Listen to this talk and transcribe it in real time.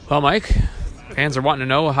Well, Mike, fans are wanting to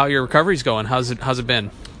know how your recovery's going. How's it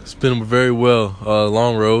been? It's been very well.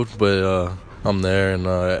 Long road, but I'm there, and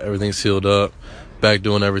everything's healed up. Back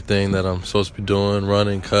doing everything that I'm supposed to be doing,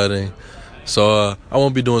 running, cutting. So I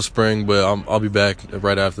won't be doing spring, but I'll be back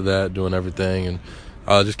right after that doing everything, and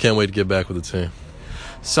I just can't wait to get back with the team.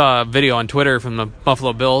 Saw a video on Twitter from the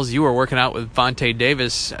Buffalo Bills. You were working out with Vontae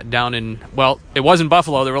Davis down in, well, it wasn't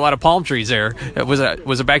Buffalo. There were a lot of palm trees there. Was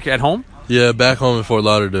it back at home? Yeah, back home in Fort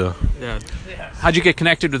Lauderdale. Yeah. How'd you get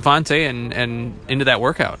connected with Vontae and into that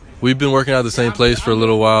workout? We've been working out at the same place for a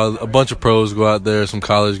little while. A bunch of pros go out there, some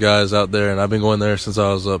college guys out there, and I've been going there since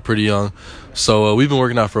I was pretty young. So we've been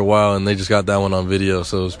working out for a while, and they just got that one on video,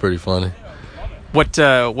 so it was pretty funny. What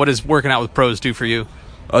does working out with pros do for you?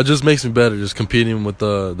 It just makes me better, just competing with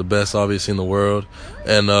the best, obviously, in the world.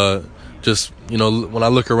 And just, when I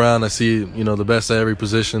look around, I see, the best at every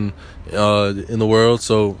position in the world.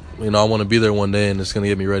 So, I want to be there one day, and it's going to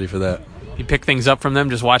get me ready for that. You pick things up from them,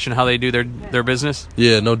 just watching how they do their business?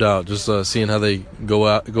 Yeah, no doubt. Just seeing how they go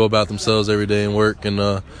about themselves every day and work, and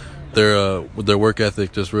their work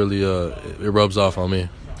ethic just really it rubs off on me.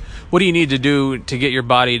 What do you need to do to get your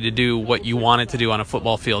body to do what you want it to do on a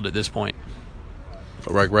football field at this point?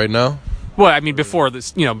 Right now? Well, I mean, before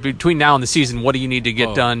this, between now and the season, what do you need to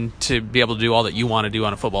get done to be able to do all that you want to do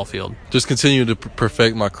on a football field? Just continue to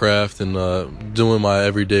perfect my craft and doing my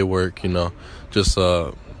everyday work, just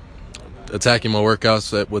attacking my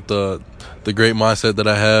workouts with the great mindset that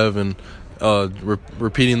I have, and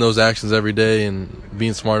repeating those actions every day and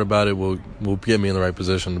being smart about it will get me in the right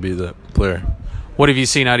position to be the player. What have you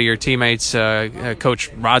seen out of your teammates?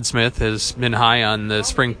 Coach Rod Smith has been high on the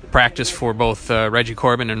spring practice for both Reggie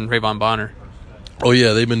Corbin and Rayvon Bonner. Oh,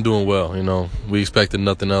 yeah, they've been doing well. We expected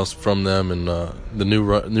nothing else from them, and the new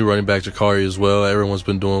running back, Jakari, as well. Everyone's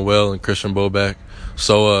been doing well, and Christian Boback.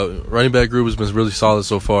 So running back group has been really solid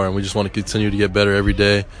so far, and we just want to continue to get better every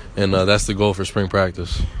day, and that's the goal for spring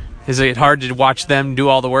practice. Is it hard to watch them do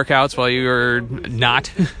all the workouts while you're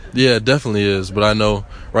not? Yeah, it definitely is, but I know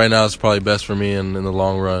right now it's probably best for me in the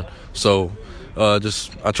long run. So I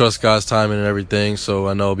trust God's timing and everything, so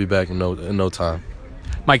I know I'll be back in no time.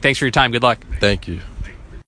 Mike, thanks for your time. Good luck. Thank you.